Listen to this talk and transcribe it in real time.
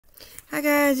Hi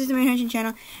guys, this is my Hunting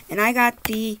channel, and I got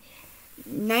the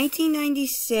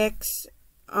 1996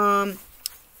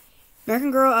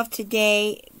 American Girl of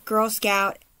Today Girl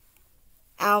Scout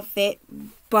outfit,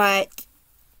 but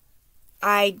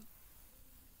I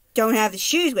don't have the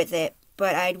shoes with it,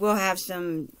 but I will have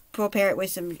we'll pair it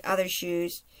with some other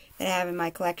shoes that I have in my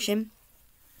collection.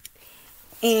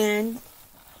 And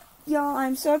y'all,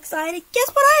 I'm so excited. Guess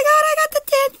what I got? I got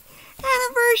the 10th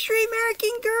Anniversary American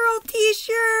Girl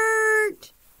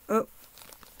t-shirt. Oh,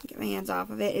 get my hands off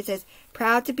of it. It says,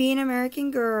 proud to be an American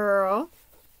Girl.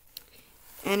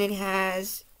 And it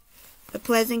has the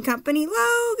Pleasant Company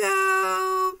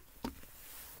logo.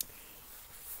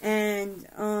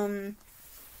 And,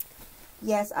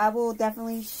 yes, I will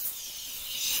definitely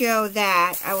show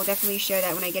that. I will definitely show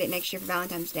that when I get it next year for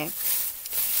Valentine's Day.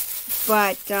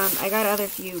 But, I got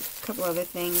couple other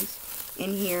things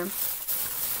in here.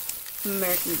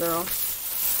 American Girl.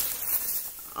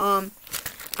 I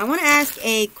want to ask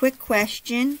a quick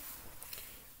question.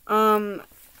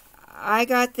 I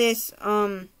got this,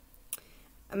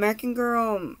 American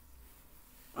Girl,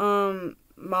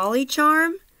 Molly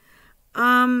charm.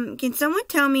 Can someone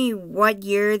tell me what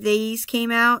year these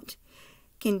came out?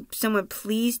 Can someone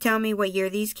please tell me what year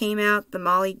these came out?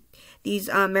 These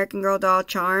American Girl doll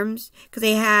charms. Because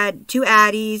they had two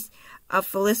Addies, a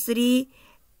Felicity,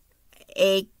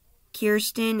 a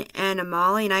Kirsten, and a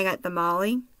Molly, and I got the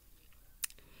Molly.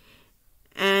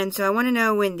 And so I want to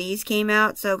know when these came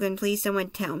out, so can please someone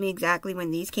tell me exactly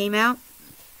when these came out.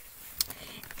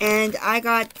 And I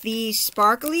got the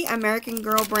sparkly American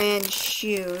Girl brand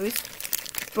shoes,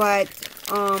 but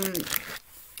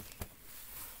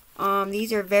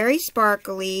these are very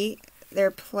sparkly.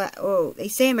 They're they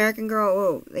say American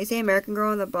Girl. They say American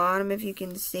Girl on the bottom, if you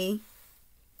can see.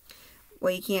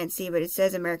 Well, you can't see, but it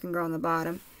says American Girl on the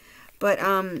bottom. But,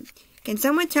 can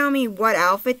someone tell me what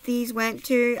outfit these went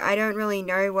to? I don't really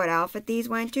know what outfit these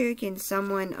went to. Can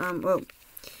someone,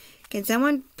 can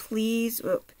someone please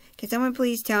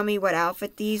tell me what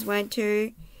outfit these went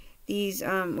to? These,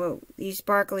 these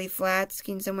sparkly flats.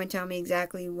 Can someone tell me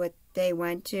exactly what they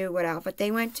went to, what outfit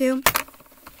they went to?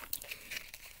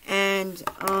 And,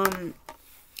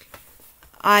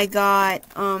 I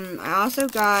also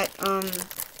got,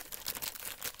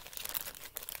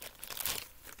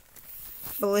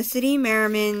 Felicity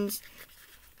Merriman's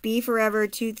Be Forever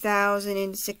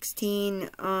 2016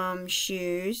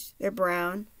 shoes. They're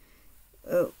brown.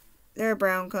 Oh, they're a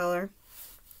brown color.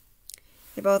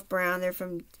 They're both brown. They're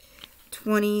from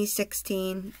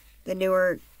 2016. The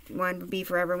newer one would Be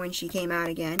Forever when she came out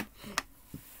again.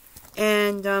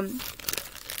 And the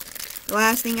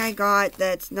last thing I got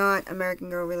that's not American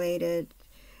Girl related,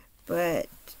 but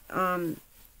well,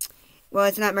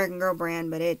 it's not American Girl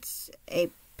brand, but it's a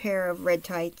pair of red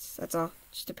tights. That's all.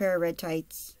 Just a pair of red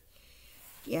tights.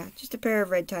 Yeah, just a pair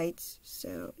of red tights.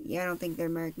 So, yeah, I don't think they're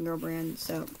American Girl brand.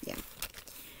 So, yeah.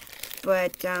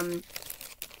 But,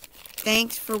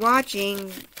 thanks for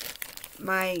watching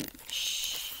my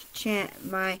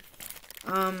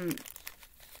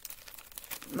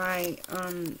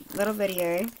little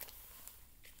video.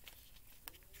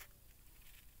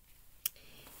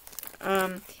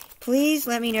 Please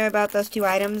let me know about those two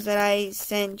items that I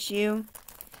sent you.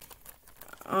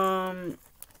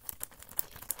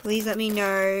 Please let me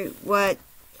know what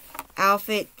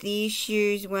outfit these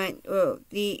shoes went.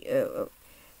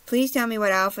 Please tell me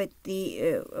what outfit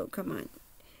come on.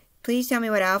 Please tell me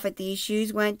what outfit these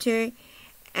shoes went to,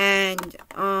 and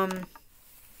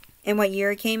what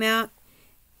year it came out.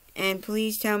 And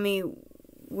please tell me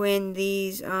when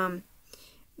these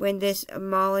when this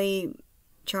Molly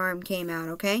charm came out.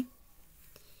 Okay.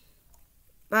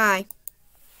 Bye.